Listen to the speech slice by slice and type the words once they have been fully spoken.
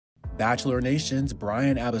Bachelor Nation's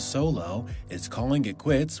Bryan Abasolo is calling it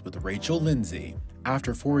quits with Rachel Lindsay.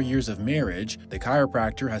 After 4 years of marriage, the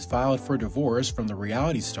chiropractor has filed for divorce from the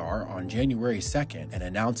reality star on January 2nd and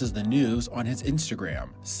announces the news on his Instagram,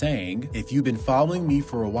 saying, "If you've been following me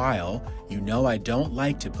for a while, you know I don't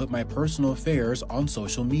like to put my personal affairs on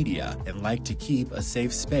social media and like to keep a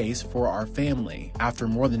safe space for our family. After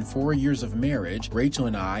more than 4 years of marriage, Rachel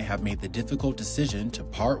and I have made the difficult decision to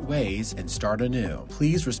part ways and start anew.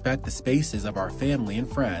 Please respect the spaces of our family and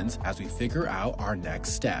friends as we figure out our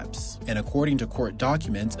next steps." And according to court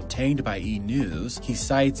documents obtained by E! News, he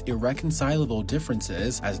cites irreconcilable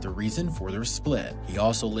differences as the reason for their split. He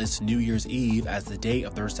also lists New Year's Eve as the date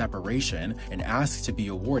of their separation and asks to be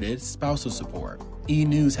awarded spousal support. E!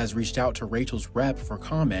 News has reached out to Rachel's rep for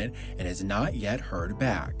comment and has not yet heard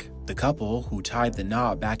back. The couple, who tied the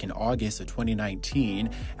knot back in August of 2019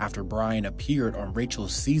 after Bryan appeared on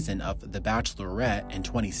Rachel's season of The Bachelorette in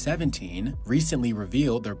 2017, recently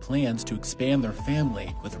revealed their plans to expand their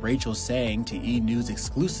family, with Rachel saying to E! News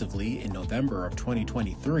exclusively in November of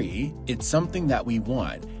 2023, "It's something that we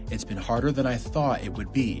want. It's been harder than I thought it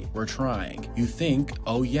would be. We're trying. You think,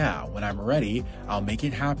 oh yeah, when I'm ready, I'll make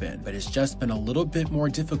it happen. But it's just been a little bit more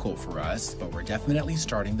difficult for us, but we're definitely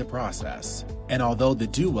starting the process." And although the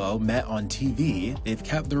duo met on TV, they've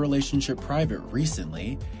kept the relationship private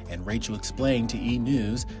recently, and Rachel explained to E!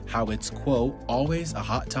 News how it's, quote, "always a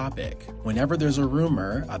hot topic. Whenever there's a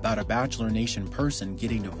rumor about a Bachelor Nation person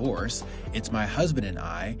getting divorced, it's my husband and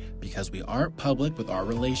I, because we aren't public with our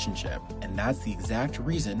relationship, and that's the exact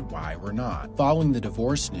reason why we're not." Following the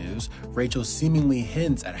divorce news, Rachel seemingly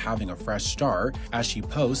hints at having a fresh start as she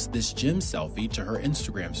posts this gym selfie to her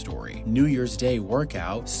Instagram story. New Year's Day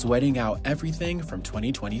workout, sweating out everything from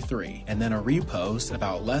 2023, and then a repost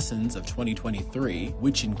about lessons of 2023,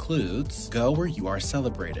 which includes, "Go where you are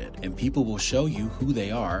celebrated, and people will show you who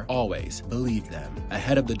they are, always believe them."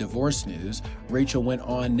 Ahead of the divorce news, Rachel went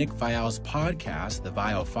on Nick Viall's podcast, The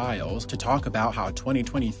Viall Files, to talk about how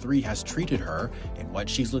 2023 has treated her and what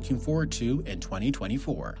she's looking forward to in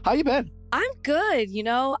 2024. How you been? I'm good.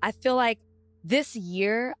 I feel like this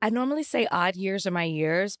year, I normally say odd years are my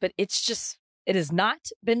years, but it has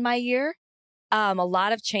not been my year. A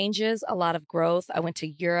lot of changes, a lot of growth. I went to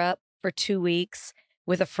Europe for 2 weeks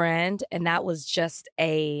with a friend, and that was just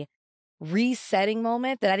a resetting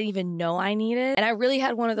moment that I didn't even know I needed. And I really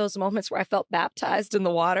had one of those moments where I felt baptized in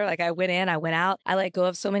the water. Like I went in, I went out, I let go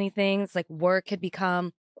of so many things. Like work had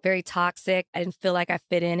become very toxic. I didn't feel like I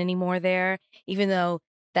fit in anymore there, even though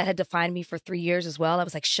that had defined me for 3 years as well. I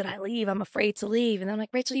was like, should I leave? I'm afraid to leave. And then I'm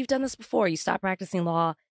like, Rachel, you've done this before. You stopped practicing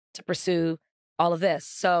law to pursue all of this.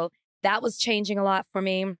 So that was changing a lot for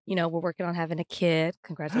me. We're working on having a kid.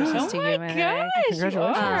 Congratulations to you. Oh my gosh,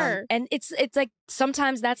 Congratulations. And it's like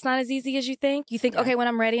sometimes that's not as easy as you think. You think, okay, when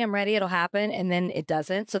I'm ready, it'll happen. And then it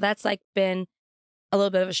doesn't. So that's like been a little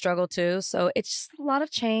bit of a struggle too. So it's just a lot of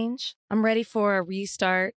change. I'm ready for a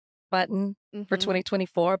restart button for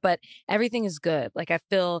 2024, but everything is good. Like I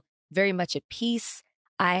feel very much at peace.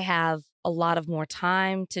 I have a lot of more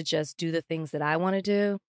time to just do the things that I want to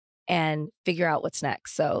do and figure out what's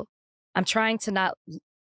next. So I'm trying to not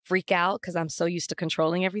freak out because I'm so used to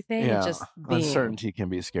controlling everything. Yeah, And just being. uncertainty can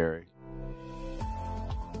be scary.